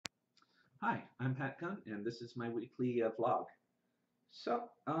Hi, I'm Pat Gunn, and this is my weekly vlog. So,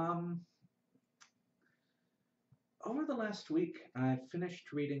 over the last week, I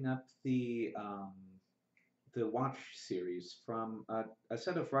finished reading up the Watch series from a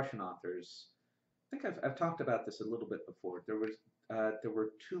set of Russian authors. I think I've talked about this a little bit before. There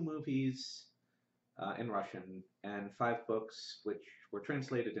were two movies in Russian and five books which were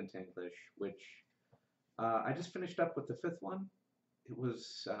translated into English. Which I just finished up with the fifth one. It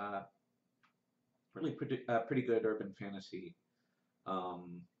was really pretty good urban fantasy.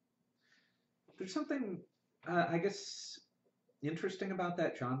 Um, there's something, I guess, interesting about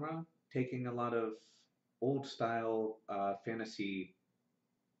that genre, taking a lot of old style fantasy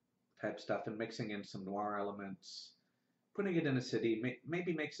type stuff and mixing in some noir elements, putting it in a city,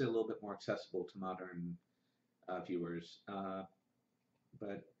 maybe makes it a little bit more accessible to modern viewers.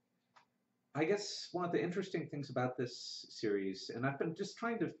 But I guess one of the interesting things about this series, and I've been just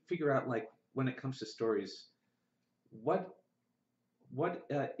trying to figure out, like, when it comes to stories, what what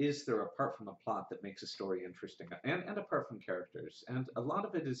is there apart from a plot that makes a story interesting, and apart from characters? And a lot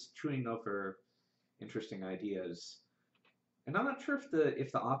of it is chewing over interesting ideas. And I'm not sure if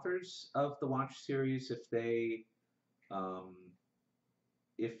the authors of the Watch series, um,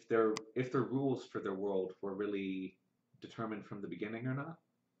 if their rules for their world were really determined from the beginning or not.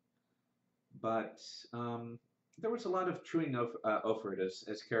 But there was a lot of chewing over it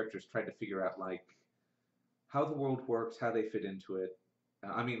as characters tried to figure out, like, how the world works, how they fit into it.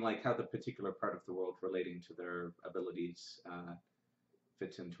 I mean, like, how the particular part of the world relating to their abilities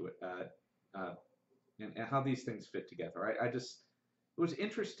fits into it, uh, and how these things fit together. It was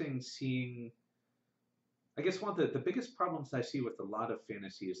interesting seeing. I guess one of the biggest problems I see with a lot of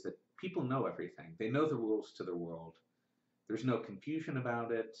fantasy is that people know everything. They know the rules to the world. There's no confusion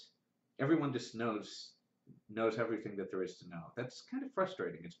about it. Everyone just knows everything that there is to know. That's kind of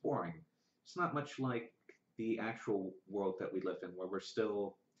frustrating. It's boring. It's not much like the actual world that we live in, where we're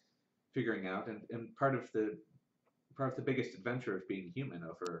still figuring out, and part of the biggest adventure of being human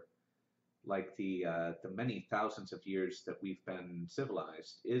over, like, the many thousands of years that we've been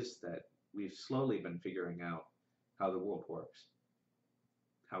civilized, is that we've slowly been figuring out how the world works,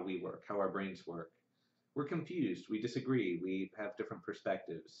 how we work, how our brains work. We're confused, we disagree, we have different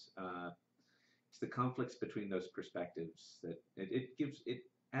perspectives. It's the conflicts between those perspectives that it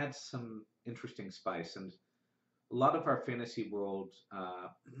adds some interesting spice. And a lot of our fantasy world, a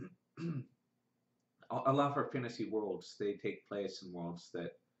lot of our fantasy worlds, they take place in worlds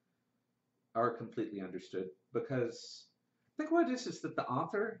that are completely understood, because I think what it is that the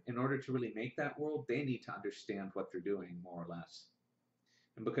author, in order to really make that world, they need to understand what they're doing, more or less.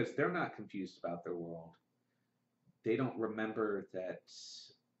 And because they're not confused about their world, they don't remember that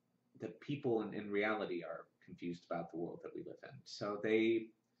people in reality are confused about the world that we live in. So they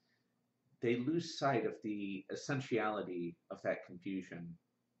lose sight of the essentiality of that confusion.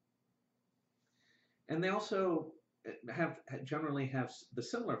 And they also have generally have the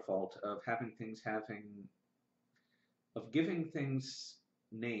similar fault of giving things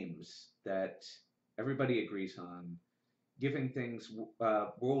names that everybody agrees on, giving things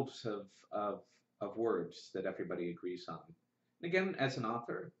worlds of words that everybody agrees on. And again, as an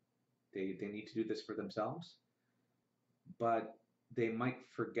author, they need to do this for themselves, but they might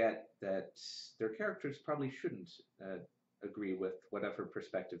forget that their characters probably shouldn't agree with whatever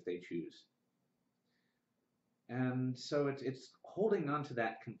perspective they choose. And so it's holding on to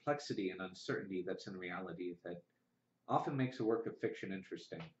that complexity and uncertainty that's in reality that often makes a work of fiction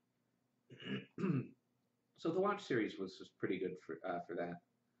interesting. So the Watch series was pretty good for that.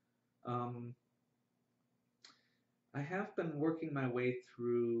 Um, I have been working my way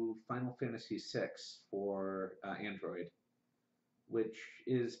through Final Fantasy VI for Android, which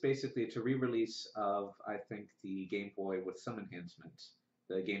is basically, it's a re-release of, I think, the Game Boy with some enhancements,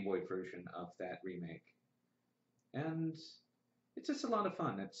 the Game Boy version of that remake. And it's just a lot of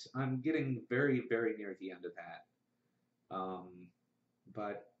fun. I'm getting very, very near the end of that. Um,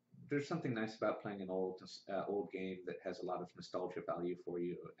 but there's something nice about playing an old game that has a lot of nostalgia value for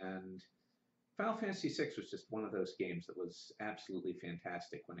you. And Final Fantasy VI was just one of those games that was absolutely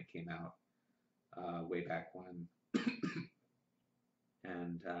fantastic when it came out way back when.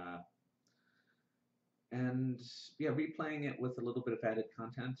 And and yeah, replaying it with a little bit of added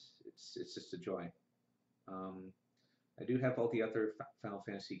content, it's just a joy. Um, I do have all the other Final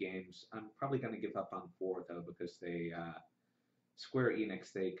Fantasy games. I'm probably going to give up on 4 though, because they Square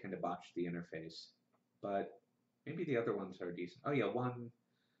Enix, they kind of botched the interface. But maybe the other ones are decent. Oh yeah, 1.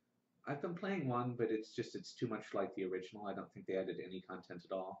 I've been playing 1, but it's too much like the original. I don't think they added any content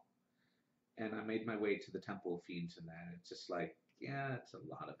at all. And I made my way to the Temple of Fiends in that. It's just like, yeah, it's a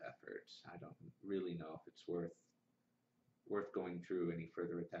lot of effort. I don't really know if it's worth going through any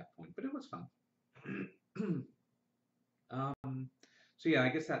further at that point, but it was fun. um, so yeah, I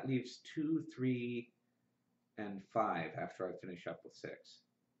guess that leaves 2, 3, and 5 after I finish up with 6.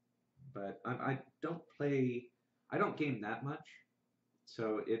 But I don't play, I don't game that much,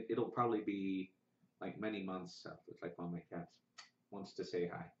 so it'll probably be like many months. Looks like one of my cats wants to say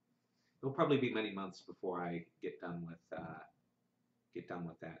hi. It'll probably be many months before I get done with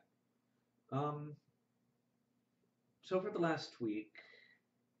that. Um, so over the last week,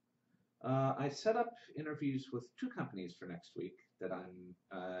 I set up interviews with 2 companies for next week that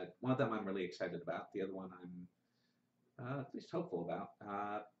one of them I'm really excited about. The other one I'm at least hopeful about.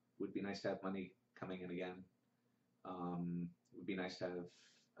 Would be nice to have money coming in again. It would be nice to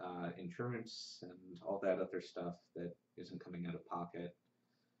have insurance and all that other stuff that isn't coming out of pocket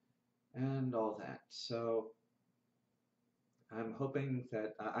and all that. So I'm hoping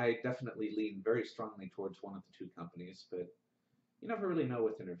that I definitely lean very strongly towards one of the 2 companies, but you never really know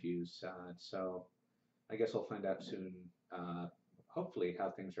with interviews. So I guess I'll find out soon, hopefully, how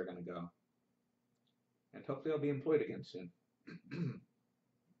things are going to go. And hopefully I'll be employed again soon.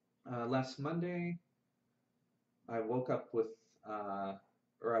 Last Monday, I woke up with,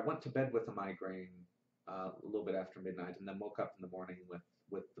 or I went to bed with a migraine a little bit after midnight, and then woke up in the morning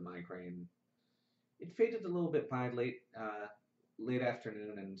with the migraine. It faded a little bit by late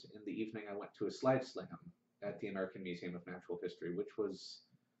afternoon, and in the evening I went to a slide slam at the American Museum of Natural History, which was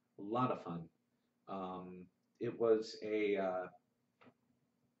a lot of fun. It was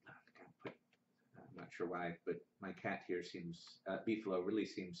I'm not sure why, but my cat here Beefalo really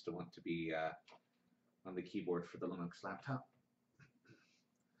seems to want to be on the keyboard for the Linux laptop.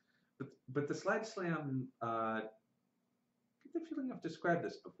 But the slide slam, I get the feeling I've described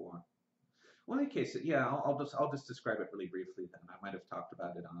this before. Well, in any case, yeah, I'll just describe it really briefly. Then I might have talked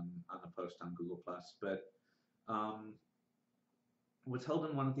about it on a post on Google Plus, but um, it was held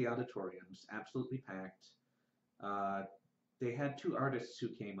in one of the auditoriums, absolutely packed. They had 2 artists who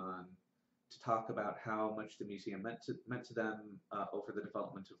came on to talk about how much the museum meant to them over the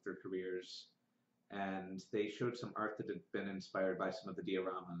development of their careers, and they showed some art that had been inspired by some of the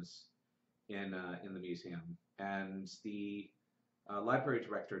dioramas in the museum. And the library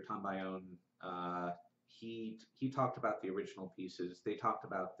director, Tom Bayonne, he talked about the original pieces. They talked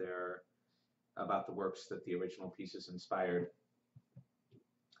about the works that the original pieces inspired,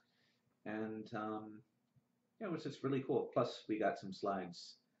 and yeah, it was just really cool. Plus, we got some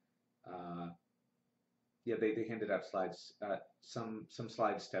slides. Yeah, they handed out slides, some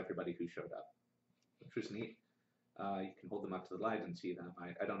slides to everybody who showed up, which was neat. You can hold them up to the light and see them.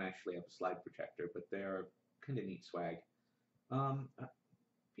 I don't actually have a slide projector, but they're kind of neat swag.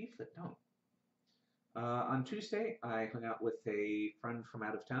 Beeflet, don't. On Tuesday, I hung out with a friend from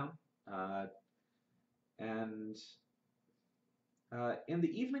out of town, and in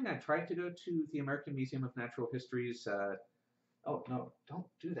the evening, I tried to go to the American Museum of Natural History's. Oh no, don't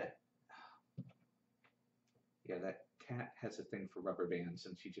do that. Yeah, that cat has a thing for rubber bands,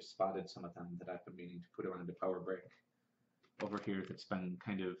 and she just spotted some of them that I've been meaning to put around a power brick over here that's been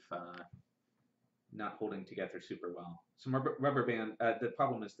kind of not holding together super well. Some rubber band. The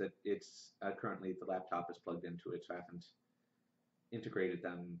problem is that it's currently the laptop is plugged into it, so I haven't integrated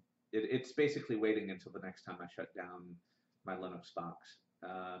them. It's basically waiting until the next time I shut down my Linux box.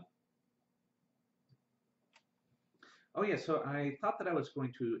 Oh yeah, so I thought that I was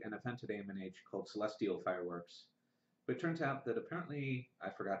going to an event at AMNH called Celestial Fireworks, but it turns out that apparently I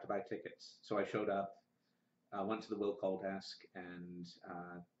forgot to buy tickets. So I showed up, went to the will call desk, and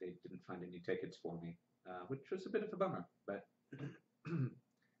they didn't find any tickets for me, which was a bit of a bummer, but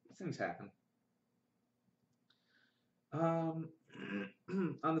things happen. On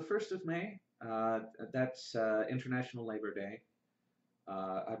the 1st of May, that's International Labor Day.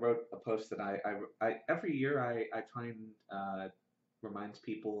 I wrote a post that I every year I try and reminds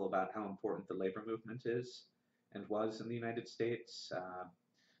people about how important the labor movement is and was in the United States.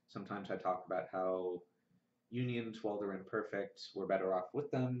 Sometimes I talk about how unions, while they're imperfect, we're better off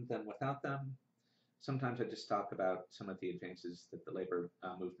with them than without them. Sometimes I just talk about some of the advances that the labor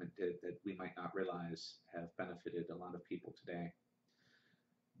movement did that we might not realize have benefited a lot of people today.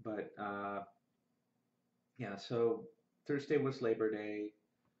 But yeah, so Thursday was Labor Day.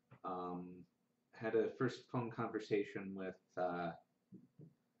 Had a first phone conversation with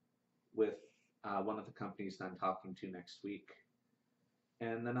one of the companies that I'm talking to next week,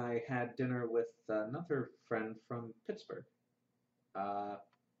 and then I had dinner with another friend from Pittsburgh,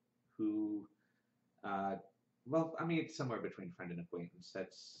 who, well, I mean, it's somewhere between friend and acquaintance.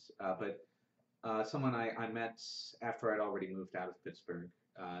 But someone I met after I'd already moved out of Pittsburgh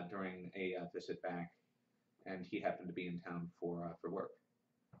during a visit back, and he happened to be in town for work,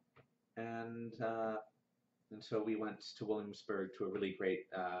 and uh, and so we went to Williamsburg to a really great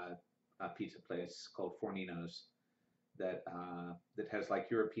pizza place called Fornino's that has like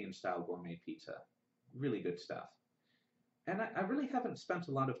European style gourmet pizza, really good stuff. And I really haven't spent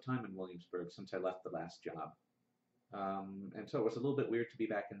a lot of time in Williamsburg since I left the last job. And so it was a little bit weird to be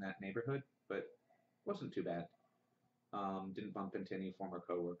back in that neighborhood, but wasn't too bad. Didn't bump into any former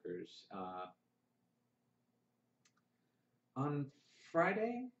coworkers. On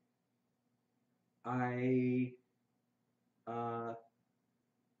Friday, I uh,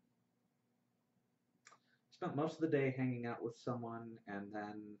 spent most of the day hanging out with someone, and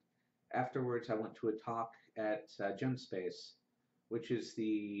then afterwards I went to a talk at GenSpace, which is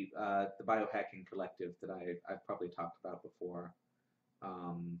the biohacking collective that I've probably talked about before,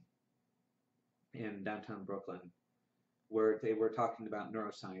 um, in downtown Brooklyn, where they were talking about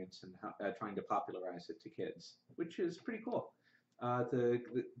neuroscience and how, trying to popularize it to kids, which is pretty cool.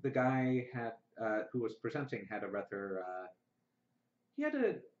 The guy had who was presenting had a rather he had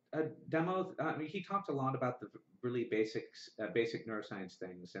a demo. I mean, he talked a lot about the really basic neuroscience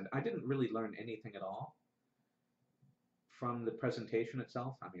things, and I didn't really learn anything at all from the presentation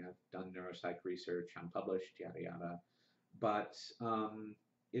itself. I mean, I've done neuropsych research, I'm published, yada yada, but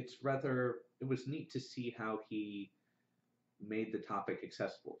it was neat to see how he made the topic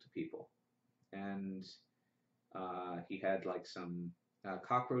accessible to people, and he had like some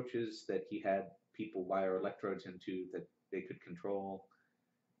cockroaches that he had people wire electrodes into that they could control,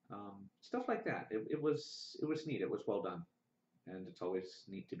 stuff like that. It was neat. It was well done, and it's always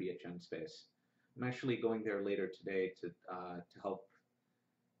neat to be at GenSpace. I'm actually going there later today um, to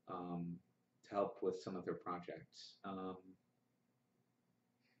help with some of their projects.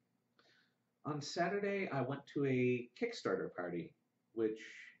 On Saturday, I went to a Kickstarter party, which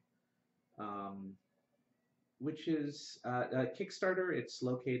um, which is Kickstarter. It's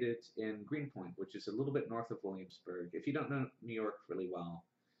located in Greenpoint, which is a little bit north of Williamsburg. If you don't know New York really well,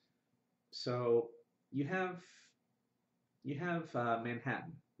 so you have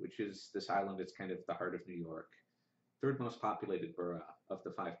Manhattan, which is this island. It's kind of the heart of New York, third most populated borough of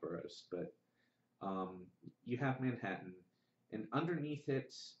the five boroughs. But you have Manhattan, and underneath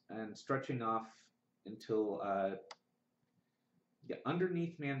it, and stretching off until yeah,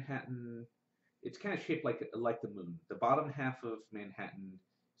 underneath Manhattan, it's kind of shaped like the moon. The bottom half of Manhattan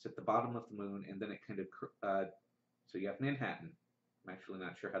is at the bottom of the moon, and then it kind of so you have Manhattan. I'm actually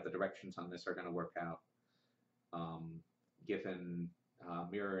not sure how the directions on this are going to work out, given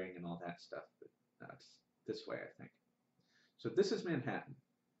mirroring and all that stuff. But that's this way, I think. So this is Manhattan.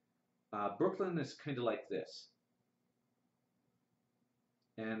 Brooklyn is kind of like this,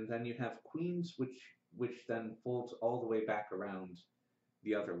 and then you have Queens, which then folds all the way back around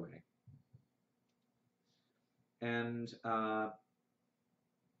the other way. And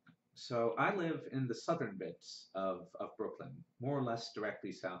so I live in the southern bits of Brooklyn, more or less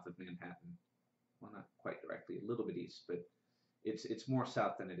directly south of Manhattan. Well, not quite directly, a little bit east, but it's more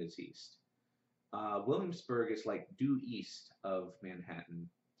south than it is east. Williamsburg is like due east of Manhattan,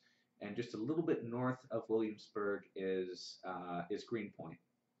 and just a little bit north of Williamsburg is Greenpoint.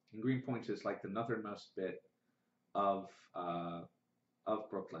 And Greenpoint is like the northernmost bit of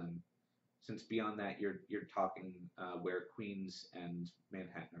Brooklyn. Since beyond that, you're talking where Queens and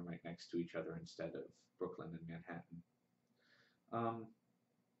Manhattan are right next to each other instead of Brooklyn and Manhattan. I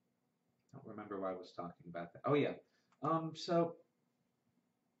don't remember why I was talking about that. Oh yeah. So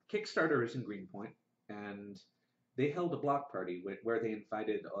Kickstarter is in Greenpoint, and they held a block party where they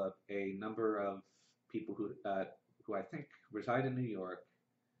invited a number of people who I think reside in New York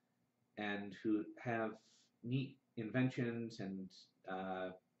and who have neat inventions and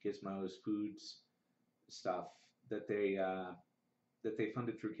gizmos, foods, stuff that they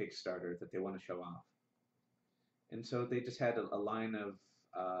funded through Kickstarter that they want to show off. And so they just had a line of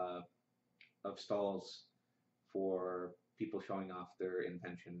stalls for people showing off their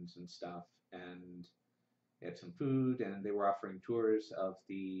inventions and stuff, and they had some food, and they were offering tours of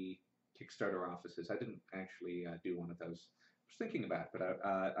the Kickstarter offices. I didn't actually do one of those. I was thinking about it, but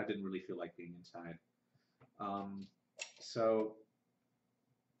I didn't really feel like being inside. So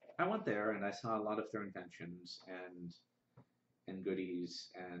I went there and I saw a lot of their inventions and goodies,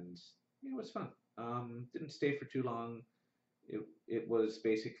 and it was fun. Didn't stay for too long. It was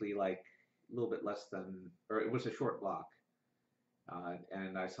basically like a little bit less than, or it was a short block,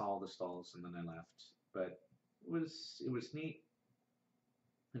 and I saw all the stalls and then I left. But it was neat.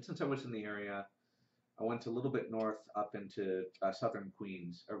 And since I was in the area, I went a little bit north up into southern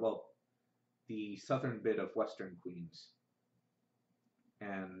Queens, or well, the southern bit of Western Queens,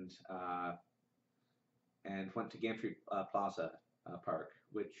 and went to Gantry Plaza Park,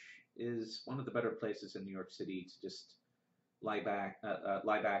 which is one of the better places in New York City to just lie back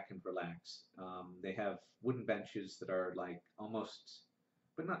and relax. They have wooden benches that are like almost,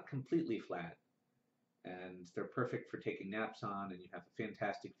 but not completely flat, and they're perfect for taking naps on. And you have a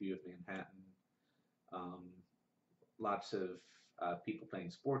fantastic view of Manhattan. Um, Lots of people playing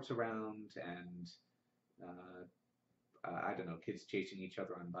sports around, and I don't know, kids chasing each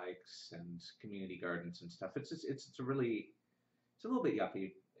other on bikes, and community gardens and stuff. It's a really, it's a little bit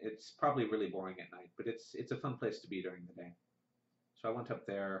yuppie. It's probably really boring at night, but it's a fun place to be during the day. So I went up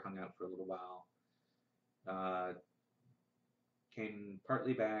there, hung out for a little while, uh, came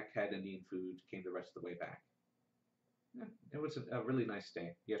partly back, had Indian food, came the rest of the way back. Yeah, it was a really nice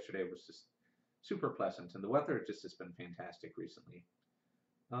day. Yesterday was just super pleasant, and the weather just has been fantastic recently.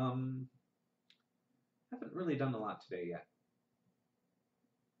 Um, haven't really done a lot today yet,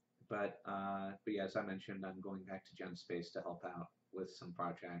 but yeah, as I mentioned, I'm going back to GenSpace to help out with some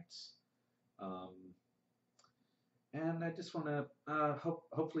projects. Um, and I just want to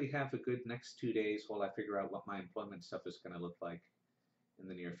hopefully have a good next 2 days while I figure out what my employment stuff is going to look like in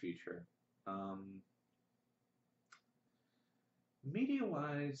the near future. Um,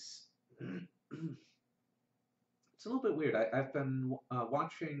 Media-wise, it's a little bit weird. I've been I've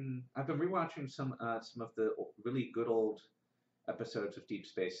been rewatching some of the really good old episodes of Deep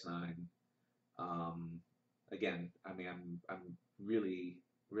Space Nine. Um, Again, I mean, I'm really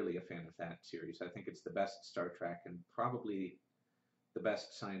really a fan of that series. I think it's the best Star Trek and probably the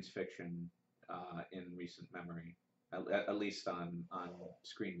best science fiction in recent memory, at least on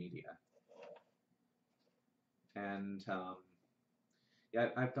screen media. And yeah,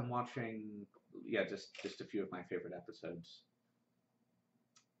 I've been watching, yeah, just a few of my favorite episodes.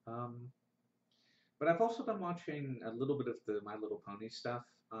 Um, but I've also been watching a little bit of the My Little Pony stuff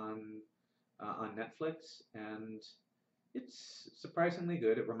on Netflix, and it's surprisingly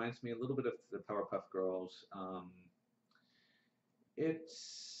good. It reminds me a little bit of the Powerpuff Girls.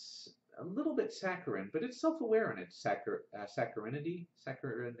 It's a little bit saccharine, but it's self-aware in its saccharinity.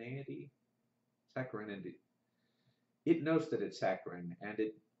 It knows that it's saccharine, and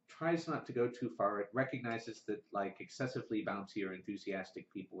it tries not to go too far. It recognizes that like excessively bouncy or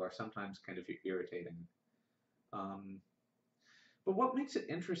enthusiastic people are sometimes kind of irritating. Um, but what makes it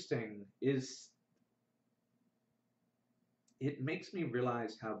interesting is it makes me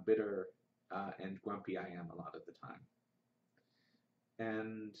realize how bitter and grumpy I am a lot of the time.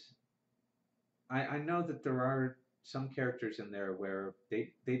 And I know that there are some characters in there where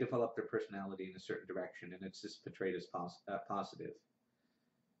they develop their personality in a certain direction, and it's just portrayed as positive.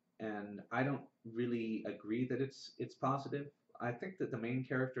 And I don't really agree that it's positive. I think that the main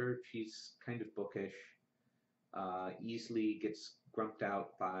character, she's kind of bookish, easily gets grumped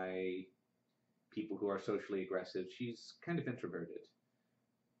out by people who are socially aggressive. She's kind of introverted.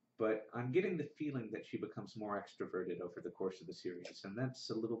 But I'm getting the feeling that she becomes more extroverted over the course of the series, and that's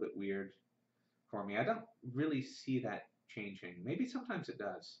a little bit weird for me. I don't really see that changing. Maybe sometimes it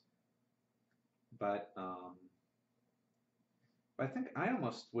does, but I think I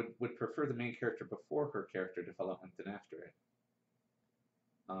almost would prefer the main character before her character development than after it.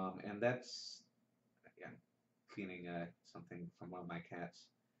 And that's, again, cleaning something from one of my cats,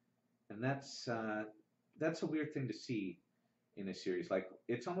 and that's a weird thing to see in a series. Like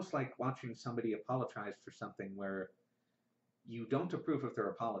it's almost like watching somebody apologize for something where you don't approve of their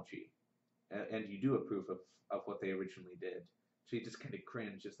apology, and you do approve of what they originally did. So you just kind of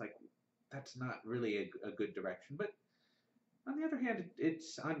cringe. It's like that's not really a good direction. But on the other hand,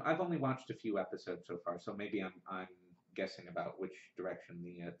 I've only watched a few episodes so far, so maybe I'm guessing about which direction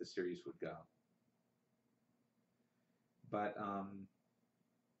the series would go. But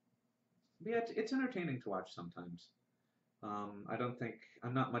yeah, it's entertaining to watch sometimes. I don't think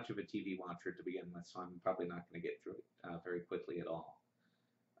I'm not much of a TV watcher to begin with, so I'm probably not going to get through it very quickly at all.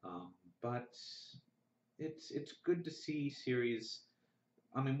 But it's good to see series.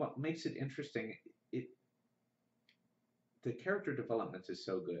 I mean, what makes it interesting? It The character development is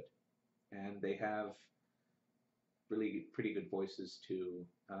so good, and they have really pretty good voices too.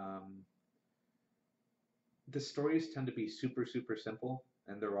 The stories tend to be super super simple,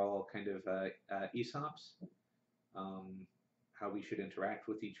 and they're all kind of Aesops. Um, how we should interact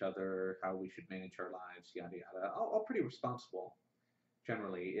with each other, how we should manage our lives, yada yada. All pretty responsible,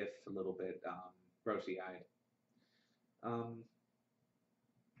 generally, if a little bit rosy-eyed. Um,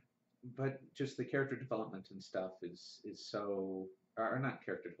 but just the character development and stuff is so, or not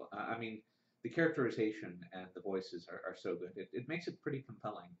character development. I mean, the characterization and the voices are so good. It makes it pretty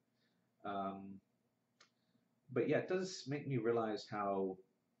compelling. Um, but yeah, it does make me realize how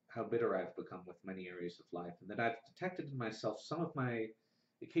bitter I've become with many areas of life, and that I've detected in myself some of my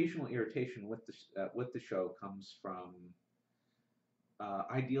occasional irritation with the show comes from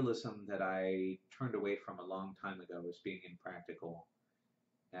idealism that I turned away from a long time ago as being impractical,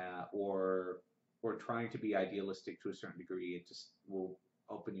 uh, or or trying to be idealistic to a certain degree. It just will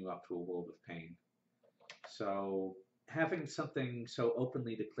open you up to a world of pain. So having something so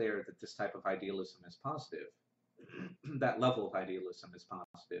openly declare that this type of idealism is positive, that level of idealism is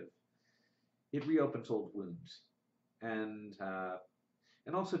positive, it reopens old wounds. And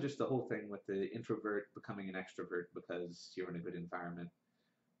and also just the whole thing with the introvert becoming an extrovert because you're in a good environment.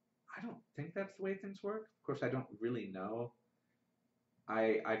 I don't think that's the way things work. Of course, I don't really know.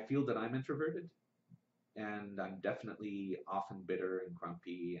 I feel that I'm introverted, and I'm definitely often bitter and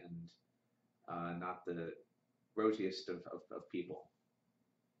grumpy and not the rosiest of people.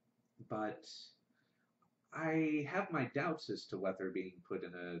 But I have my doubts as to whether being put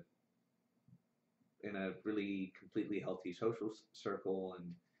in a really completely healthy social circle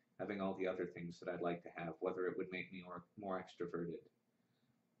and having all the other things that I'd like to have, whether it would make me more extroverted.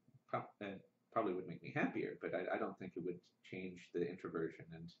 It probably would make me happier, but I don't think it would change the introversion.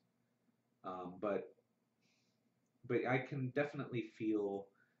 And um, but but I can definitely feel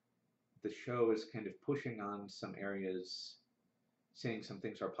the show is kind of pushing on some areas, saying some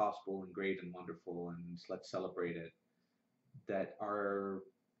things are possible and great and wonderful, and let's celebrate it, that are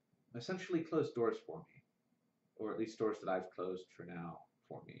essentially closed doors for me, or at least doors that I've closed for now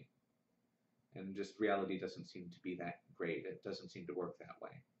for me. And just reality doesn't seem to be that great. It doesn't seem to work that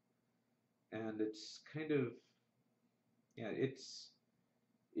way. And it's kind of, yeah, it's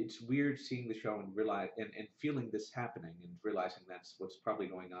weird seeing the show and realize and feeling this happening and realizing that's what's probably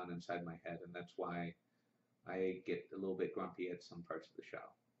going on inside my head, and that's why I get a little bit grumpy at some parts of the show.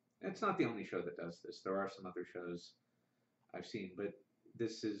 It's not the only show that does this. There are some other shows I've seen, but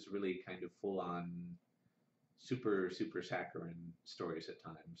this is really kind of full on super saccharine stories at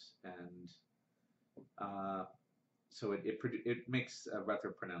times, and uh, so it makes a rather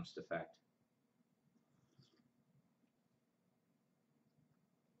pronounced effect.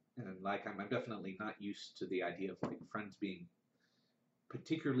 And like I'm definitely not used to the idea of like friends being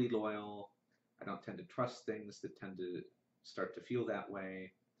particularly loyal. I don't tend to trust things that tend to start to feel that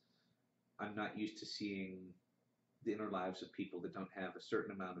way. I'm not used to seeing the inner lives of people that don't have a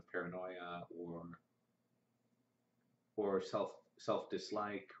certain amount of paranoia or self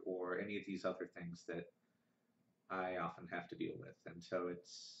dislike or any of these other things that I often have to deal with, and so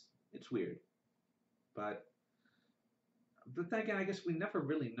it's weird. But then again, I guess we never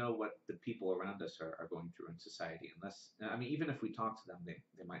really know what the people around us are going through in society, unless I mean, even if we talk to them, they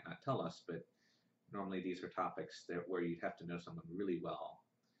might not tell us. But normally, these are topics that where you'd have to know someone really well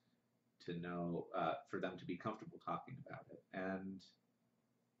to know for them to be comfortable talking about it. And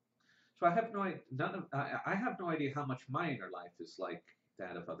so I have I have no idea how much my inner life is like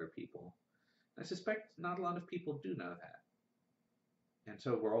that of other people. I suspect not a lot of people do know that. And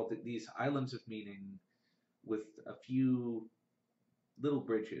so we're all these islands of meaning with a few little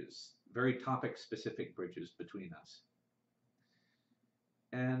bridges, very topic specific bridges between us.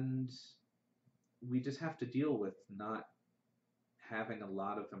 And we just have to deal with not having a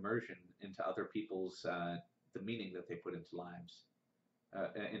lot of immersion into other people's the meaning that they put into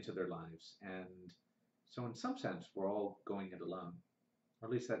their lives. And so in some sense we're all going it alone. Or at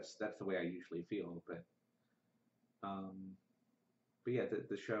least that's the way I usually feel. Um, but yeah,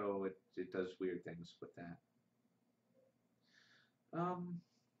 the show it does weird things with that. Um,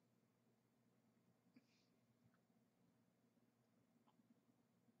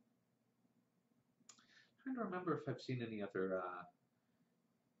 Trying to remember if I've seen any other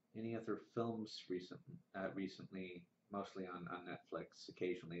films recently, mostly on Netflix.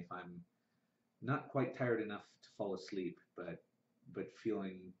 Occasionally, if I'm not quite tired enough to fall asleep, but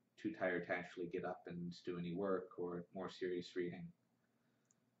feeling too tired to actually get up and do any work or more serious reading.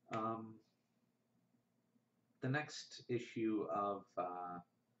 Um, the next issue of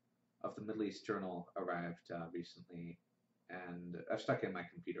the Middle East Journal arrived recently, and I've stuck it in my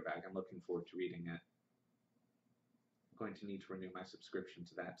computer bag. I'm looking forward to reading it. I'm going to need to renew my subscription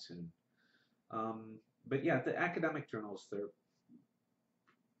to that soon. But yeah, the academic journals,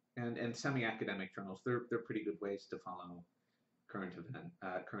 and semi-academic journals, they're pretty good ways to follow current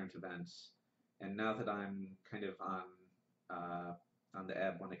events. And now that I'm kind of on the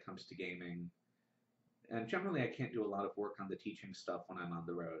ebb when it comes to gaming, and generally I can't do a lot of work on the teaching stuff when I'm on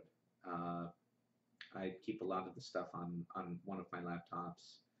the road. Uh, I keep a lot of the stuff on one of my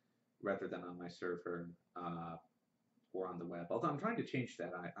laptops rather than on my server. or on the web. Although I'm trying to change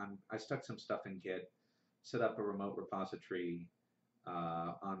that. I stuck some stuff in Git, set up a remote repository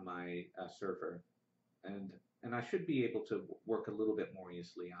on my server, and and I should be able to work a little bit more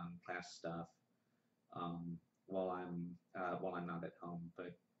easily on class stuff um, while I'm not at home.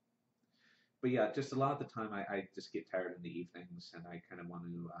 But yeah, just a lot of the time I just get tired in the evenings and I kind of want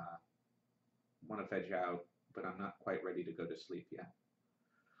to veg out, but I'm not quite ready to go to sleep yet.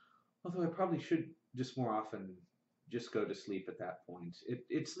 Although I probably should just more often just go to sleep at that point.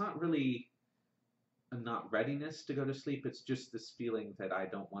 It's not really a not readiness to go to sleep. It's just this feeling that I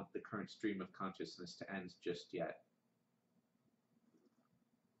don't want the current stream of consciousness to end just yet.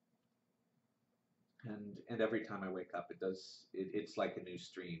 And every time I wake up, it's like a new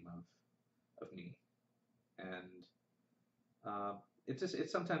stream of me, and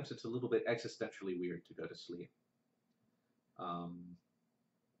it's sometimes it's a little bit existentially weird to go to sleep. Um,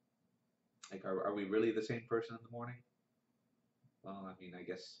 like, are we really the same person in the morning? Well, I mean, I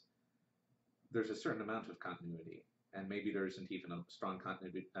guess there's a certain amount of continuity, and maybe there isn't even a strong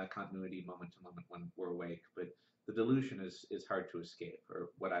continuity moment to moment when we're awake, but the delusion is hard to escape, or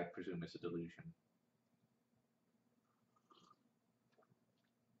what I presume is a delusion.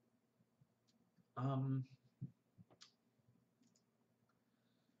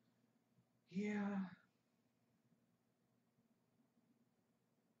 Yeah.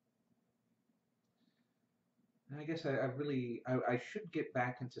 I guess I should get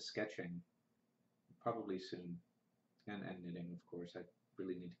back into sketching probably soon, and knitting, of course. I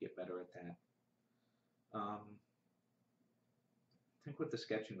really need to get better at that. I think with the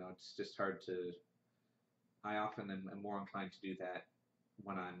sketching though, it's just hard to. I often am more inclined to do that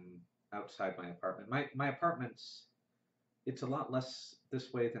when I'm outside my apartment. My apartment's it's a lot less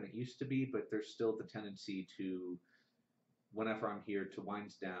this way than it used to be, but there's still the tendency to, whenever I'm here, to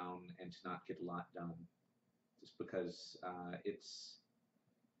wind down and to not get a lot done, just because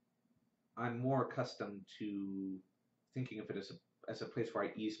I'm more accustomed to thinking of it as a place where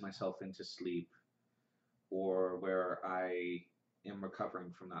I ease myself into sleep, or where I am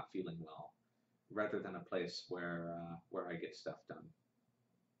recovering from not feeling well, rather than a place where I get stuff done.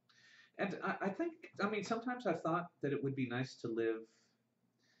 And I think, I mean, sometimes I've thought that it would be nice to live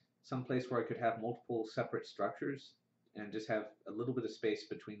someplace where I could have multiple separate structures and just have a little bit of space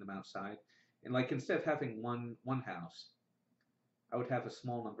between them outside. And like, instead of having one house, I would have a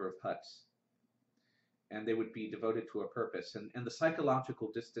small number of huts, and they would be devoted to a purpose. And the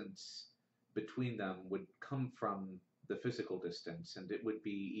psychological distance between them would come from the physical distance, and it would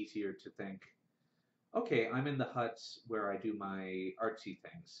be easier to think, okay, I'm in the huts where I do my artsy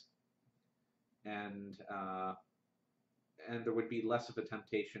things, and there would be less of a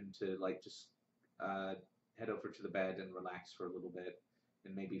temptation to like just head over to the bed and relax for a little bit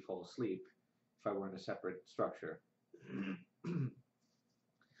and maybe fall asleep if I were in a separate structure.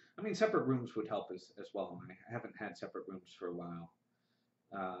 I mean, separate rooms would help as well. I haven't had separate rooms for a while.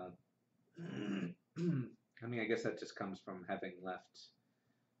 I mean, I guess that just comes from having left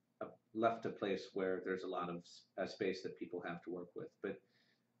a place where there's a lot of space that people have to work with. But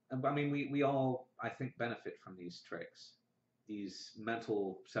I mean, we all, I think, benefit from these tricks, these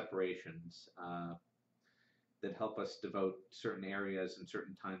mental separations that help us devote certain areas and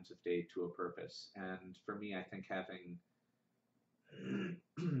certain times of day to a purpose. And for me, I think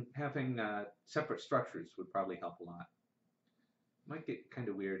having separate structures would probably help a lot. Might get kind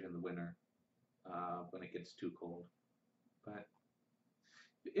of weird in the winter when it gets too cold, but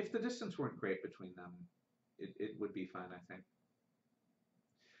if the distance weren't great between them, it would be fine, I think.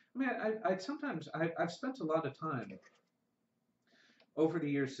 I mean, I've spent a lot of time over the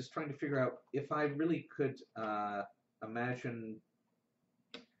years just trying to figure out if I really could imagine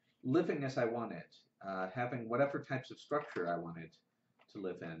living as I wanted, having whatever types of structure I wanted to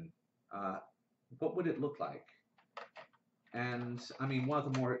live in, what would it look like? And I mean, one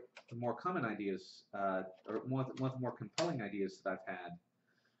of the more common ideas, or one of the more compelling ideas that I've had,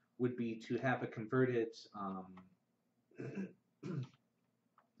 would be to have a converted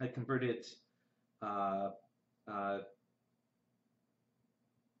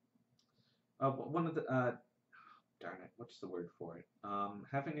one of the darn it, what's the word for it?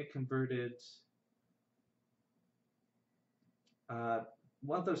 Having a converted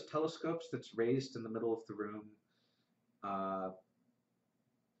one of those telescopes that's raised in the middle of the room. I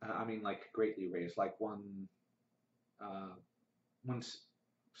mean, like greatly raised, like one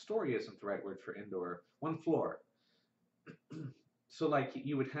story isn't the right word for indoor, one floor. So like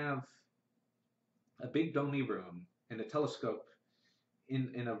you would have a big domy room and a telescope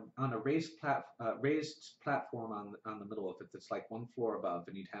on a raised platform on the middle of it that's like one floor above,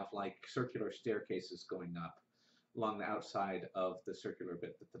 and you'd have like circular staircases going up along the outside of the circular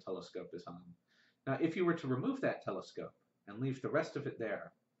bit that the telescope is on. Now, if you were to remove that telescope and leave the rest of it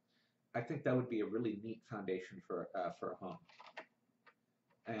there, I think that would be a really neat foundation for a home.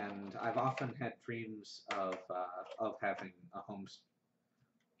 And I've often had dreams of having a home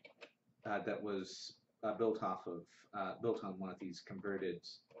that was built on one of these converted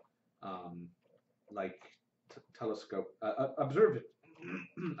like telescope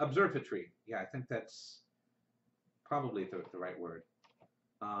observatory. Yeah, I think that's probably the right word.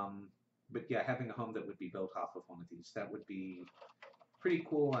 But yeah, having a home that would be built off of one of these, that would be pretty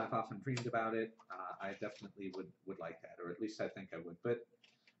cool. I've often dreamed about it. I definitely would like that, or at least I think I would.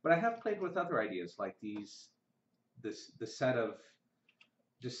 But I have played with other ideas like the set of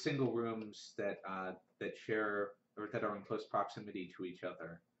just single rooms that share or that are in close proximity to each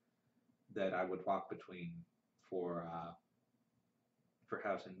other that I would walk between for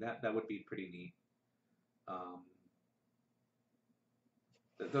housing. That would be pretty neat. Um,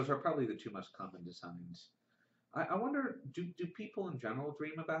 those are probably the two most common designs. I wonder, do people in general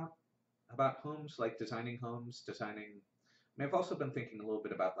dream about homes, like designing homes, designing? I mean, I've also been thinking a little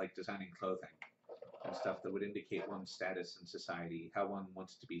bit about like designing clothing and stuff that would indicate one's status in society, how one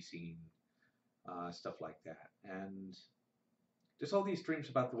wants to be seen, stuff like that. And just all these dreams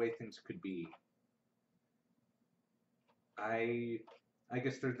about the way things could be. I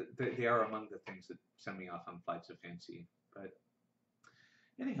guess they are among the things that send me off on flights of fancy. But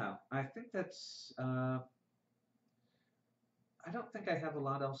anyhow, I think that's. I don't think I have a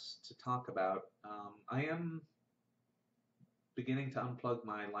lot else to talk about. I am beginning to unplug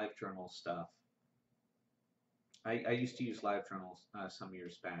my LiveJournal stuff. I used to use LiveJournal some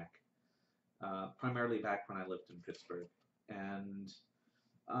years back, primarily back when I lived in Pittsburgh, and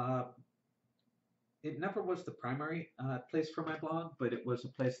it never was the primary place for my blog, but it was a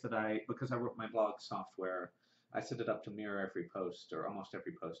place that because I wrote my blog software, I set it up to mirror every post, or almost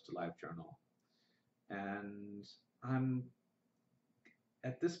every post, to LiveJournal. And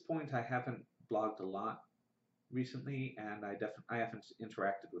at this point, I haven't blogged a lot recently, and I haven't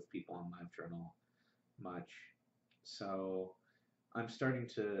interacted with people on LiveJournal much. So I'm starting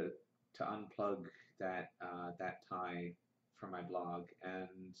to unplug that tie from my blog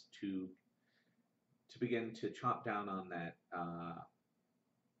and to begin to chop down on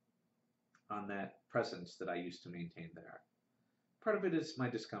that presence that I used to maintain there. Part of it is my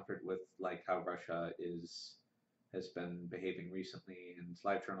discomfort with like how Russia has been behaving recently, and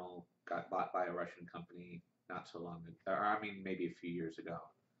LiveJournal got bought by a Russian company not so long ago, or I mean maybe a few years ago.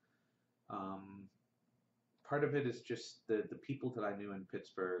 Part of it is just the people that I knew in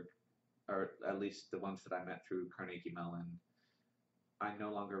Pittsburgh, or at least the ones that I met through Carnegie Mellon. I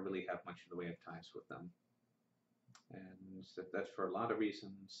no longer really have much in the way of ties with them, and that's for a lot of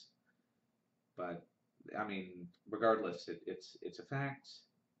reasons. But I mean, regardless, it's a fact.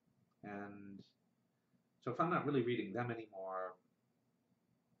 And so if I'm not really reading them anymore,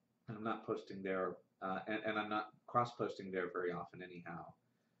 and I'm not posting there, and I'm not cross-posting there very often anyhow,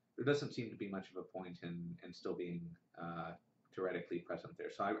 there doesn't seem to be much of a point in still being theoretically present there.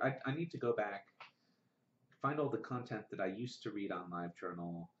 So I need to go back, find all the content that I used to read on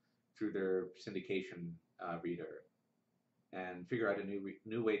LiveJournal through their syndication reader, and figure out a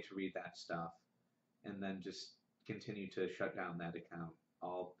new way to read that stuff, and then just continue to shut down that account.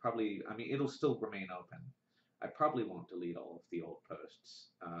 I mean, it'll still remain open. I probably won't delete all of the old posts,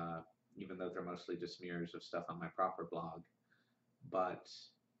 even though they're mostly just smears of stuff on my proper blog. But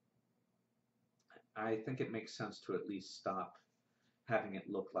I think it makes sense to at least stop having it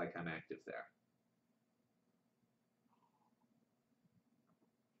look like I'm active there.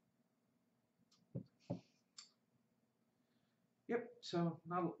 Yep, so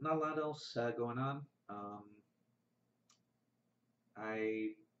not a lot else going on.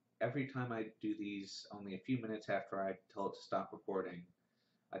 Every time I do these, only a few minutes after I tell it to stop recording,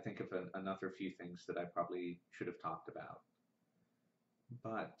 I think of another few things that I probably should have talked about.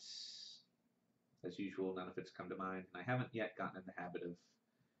 But as usual, none of it's come to mind, and I haven't yet gotten in the habit of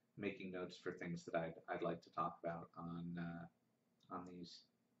making notes for things that I'd like to talk about on these.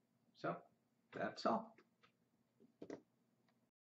 So that's all.